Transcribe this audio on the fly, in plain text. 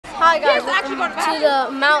Hi guys, welcome to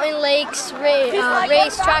the Mountain Lakes track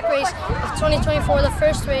race of 2024, the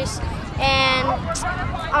first race, and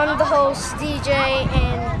I'm the host DJ,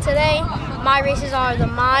 and today my races are the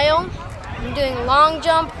mile, I'm doing long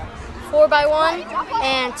jump, 4x1,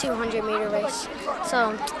 and 200-meter race.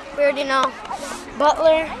 So we already know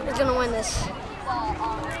Buttler is going to win this.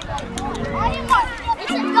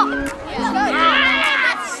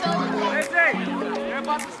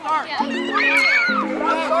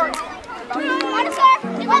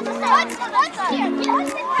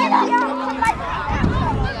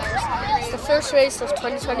 It's the first race of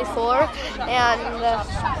 2024, and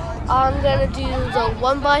I'm gonna do the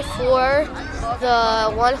 1x4,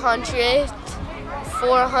 the 100,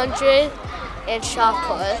 400, and shot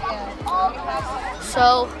put.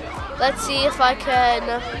 So let's see if I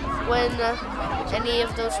can win any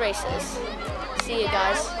of those races. See you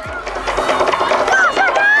guys.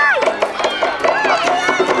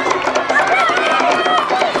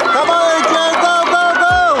 Come on, AJ, go, go,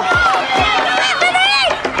 go!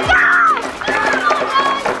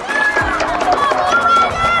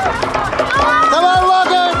 Come on,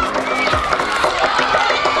 Logan!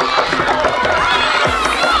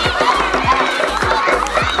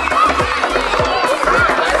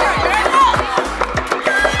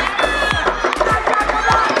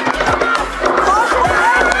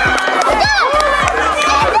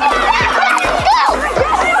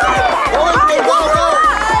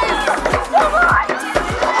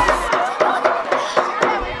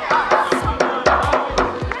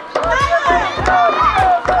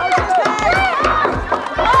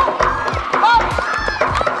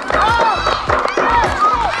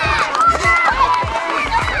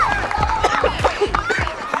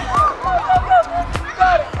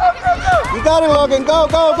 You got it, Logan. Go,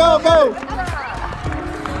 go, go, go.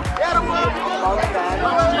 Get him, Logan.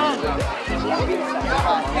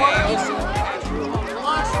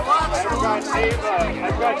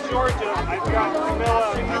 I've got Georgia, I've got Camilla,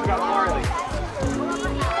 I've got Marley.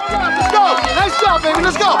 Let's go. Nice job, baby.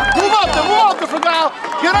 Let's go. Move up there for now.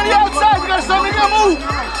 Get on the outside. You got something to move.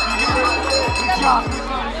 Good job.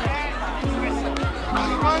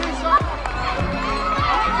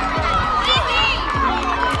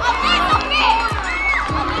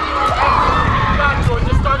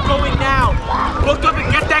 Just start going now. Look up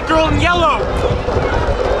and get that girl in yellow.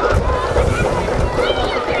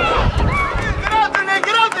 Get out there, Nate.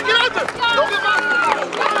 Get out there. Get out there. Don't get back.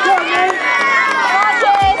 Go, Nate.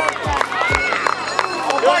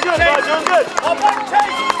 Doing good, bud. Doing good.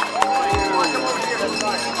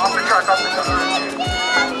 Off the track, off the track.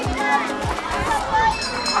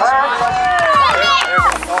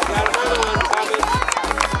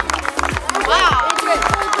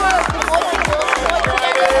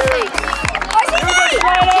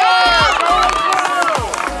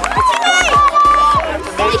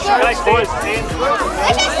 Nice boys.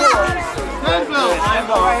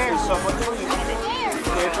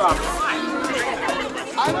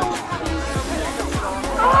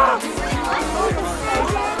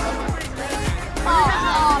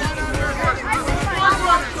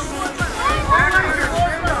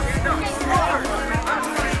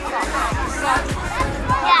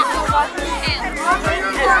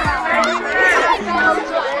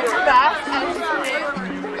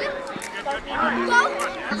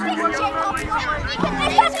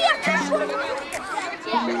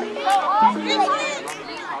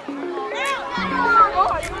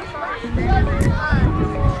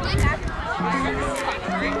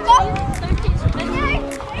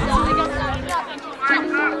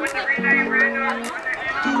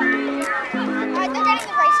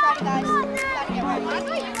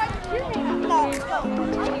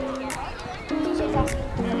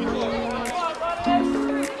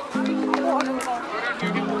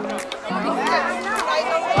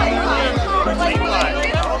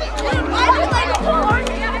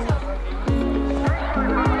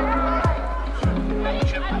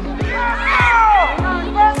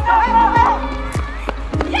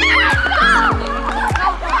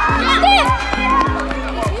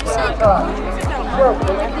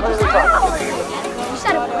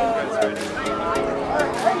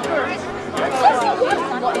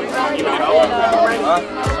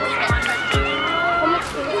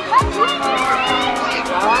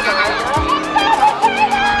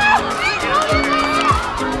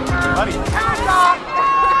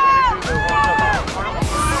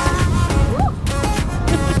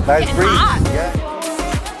 Nice breeze. Yeah.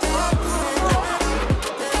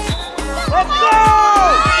 Let's go!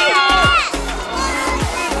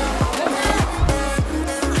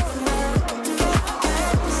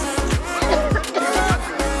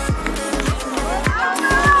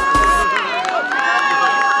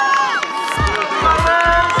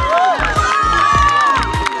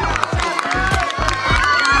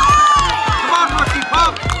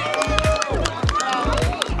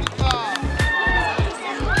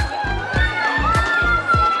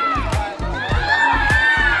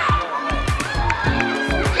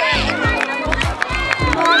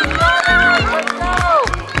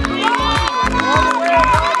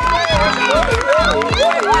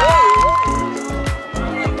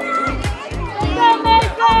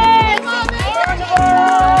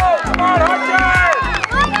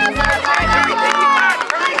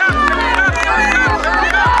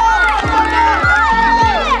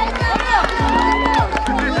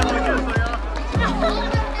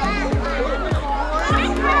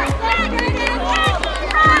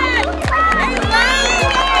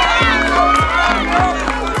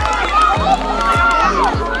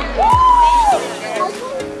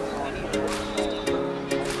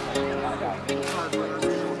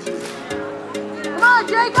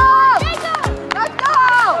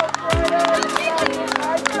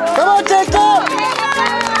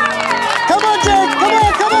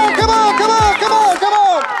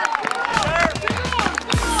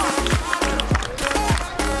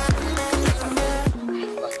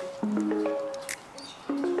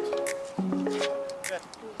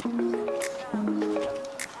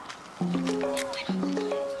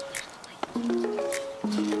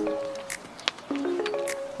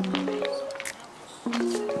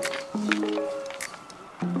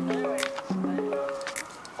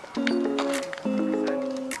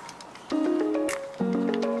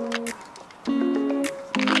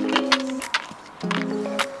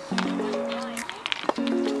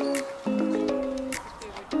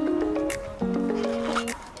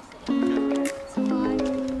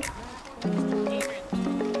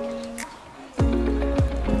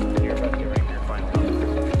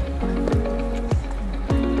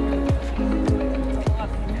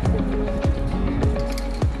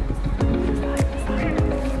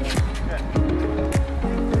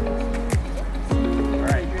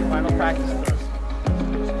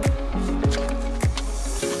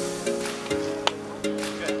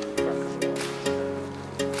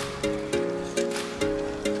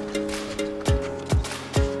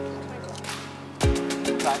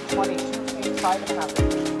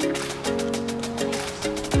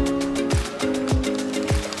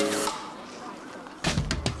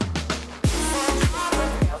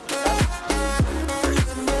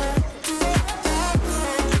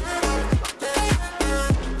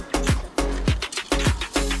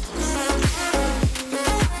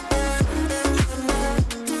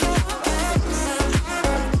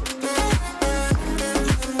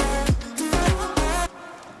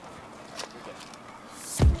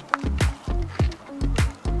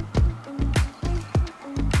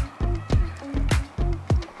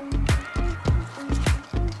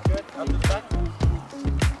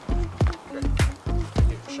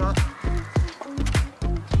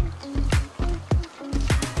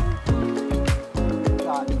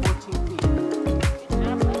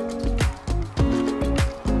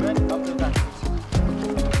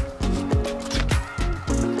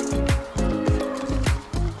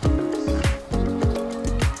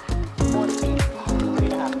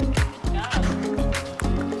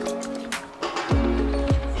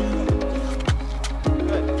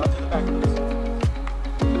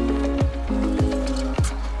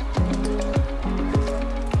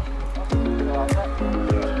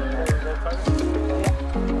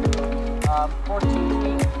 14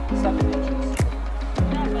 feet, 7 inches. Give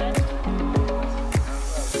me your best.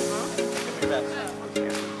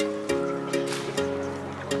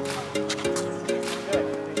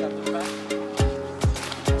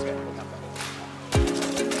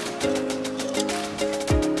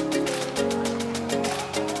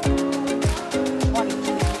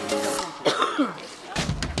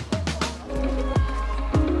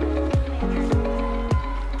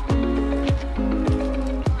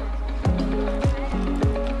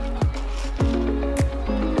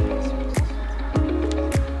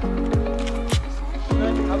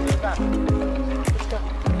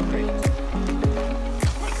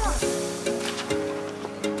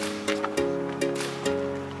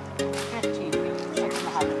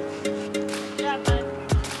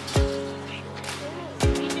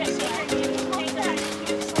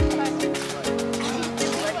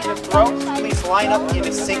 Please line up in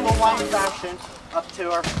a single line fashion up to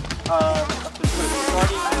our up to the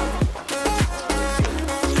starting.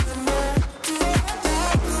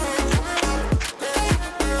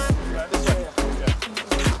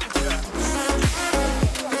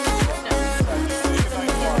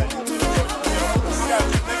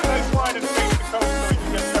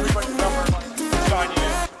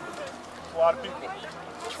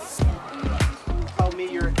 Tell me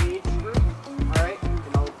your age group, alright?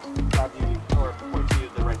 And I'll grab you or point to you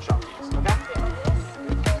the red shot piece, okay?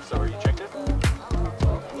 So are you checked it?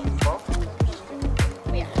 12?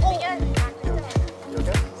 Yeah. You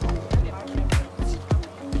okay?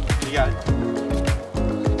 You got it.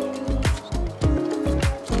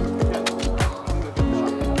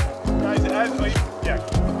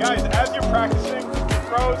 Guys, as you're practicing your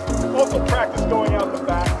throws, also practice going out the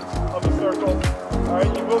back of the circle.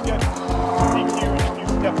 Alright, you will get DQ if you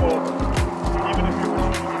step over, even if you're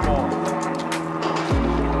pushing the ball.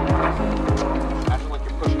 Acting like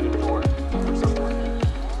you're pushing a door or something.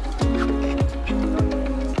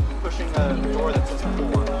 Pushing a door that says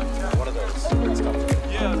floor. One of those. Where it's comfortable.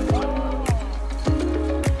 Yeah.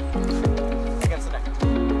 Against the neck.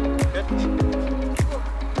 Good?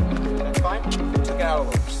 That's fine. Took it out a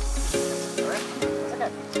little. Alright?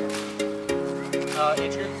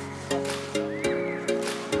 It's okay.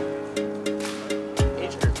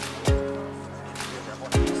 Age group?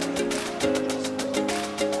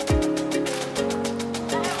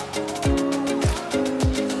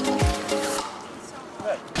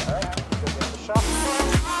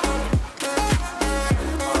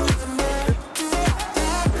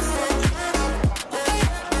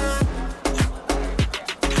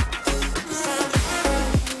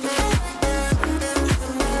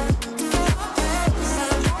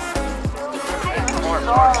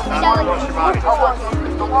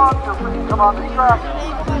 Come on the track.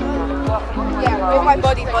 Yeah, with my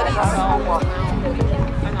buddies.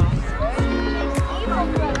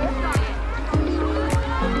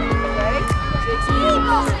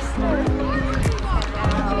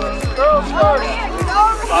 Girls first.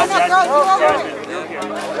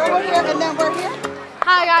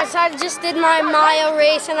 Hi guys, I just did my mile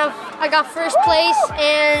race and I got first place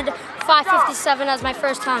and 5:57 as my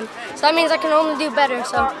first time. So that means I can only do better.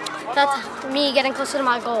 So that's me getting closer to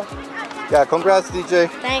my goal. Yeah, congrats, DJ.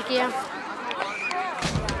 Thank you.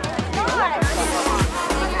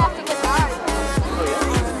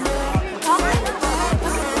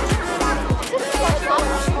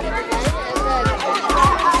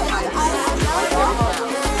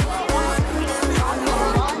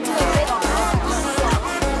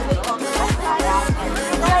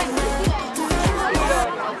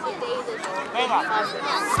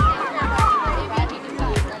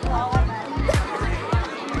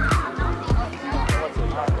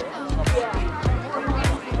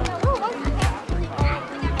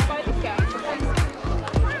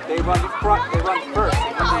 They run first,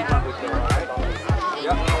 and then they run with their, alright?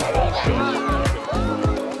 Yep.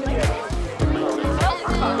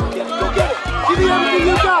 Go get it. Give me everything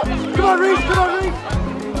you got. Come on, Reese. Come on, Reese.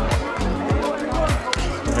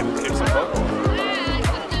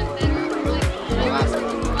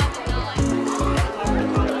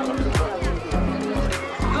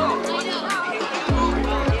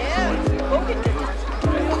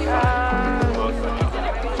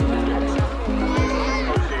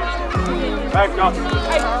 Back up.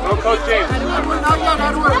 Go, Coach James. Not yet,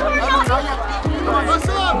 Edward. Not yet. Come on, what's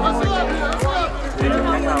up? What's up?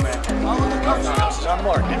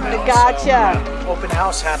 Gotcha. Open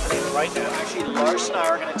house happening right now. Actually, Lars and I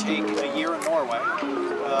are going to take a year in Norway.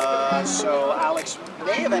 So Alex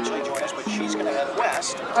may eventually join us, but she's going to head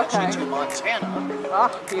west, potentially to Montana. Ah,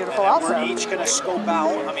 beautiful And also. we're each going to scope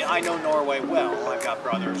out. I mean, I know Norway well. I've got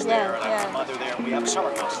brothers there, and I've got a mother there, and we have a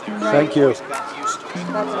summer house there. Thank you. So gotten used to it.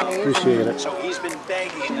 That's amazing. Appreciate it. So he's been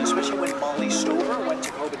begging, especially when Molly Stover went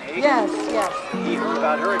to Copenhagen. Yes, yes. He heard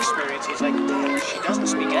about her experience. He's like, Dad, she doesn't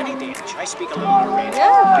speak any Danish. I speak a little Norwegian.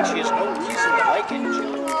 Yeah. Like, she has no reason to like it.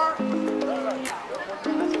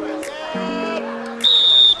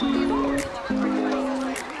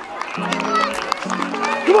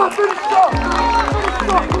 Come on, finish it up!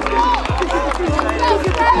 Finish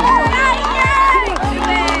it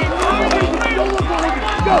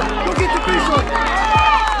up! Go get the fish on!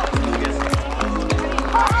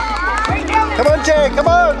 Come on, Jay, come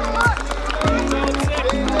on!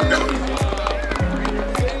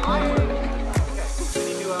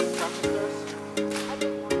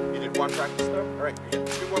 You did one practice throw? All right, you get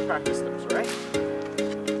 2 more practice throws, all right?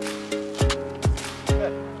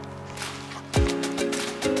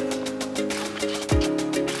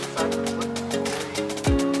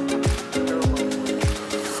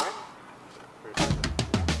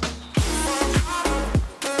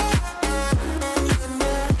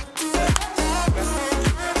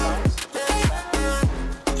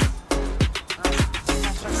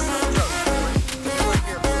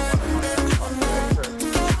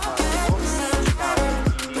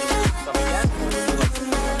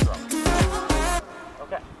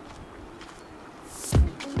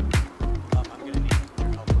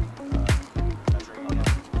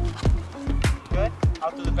 Good.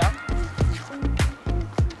 Out to the back.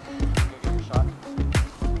 Give it a shot.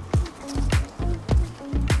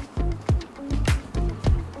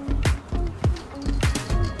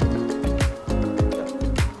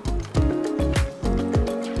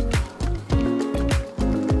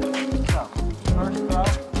 So, first throw,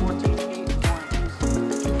 14 feet,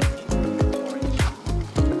 4 inches.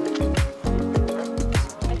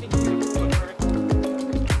 I think you can put vertical.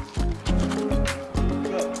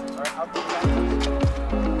 Good. All right, out to the back.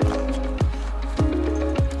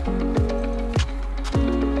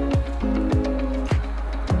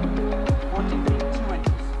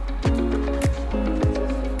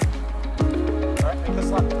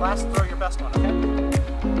 Last throw your best one, okay?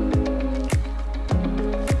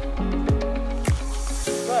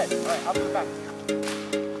 Good. All right, up to the back.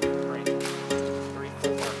 Great. 3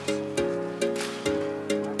 full burns.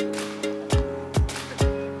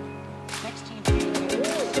 16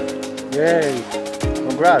 feet. Yay!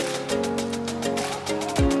 Congrats!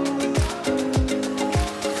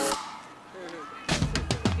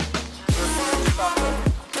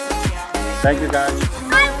 Thank you, guys.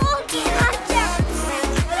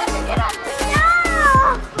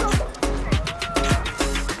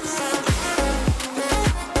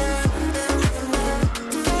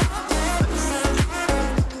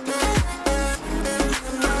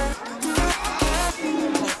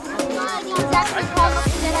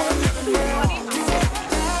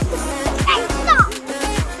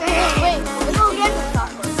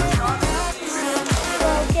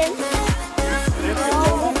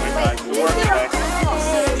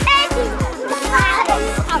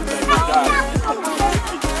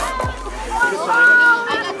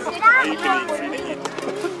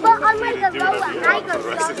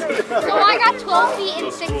 So I got 12 feet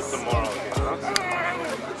and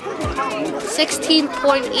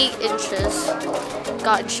 16.8 inches.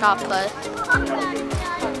 Got in shot put.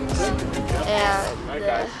 And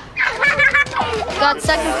got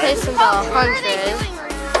second place in the 100.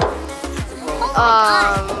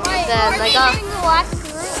 Then I got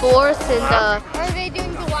fourth in the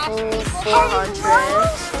 400.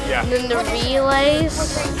 Yeah. And then the relays,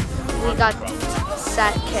 we got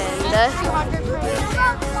second.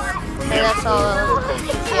 And that's all.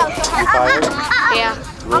 Yeah.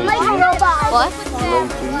 I'm like a robot. What?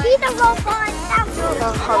 He's a robot.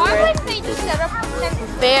 I'm hungry.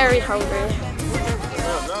 Very hungry.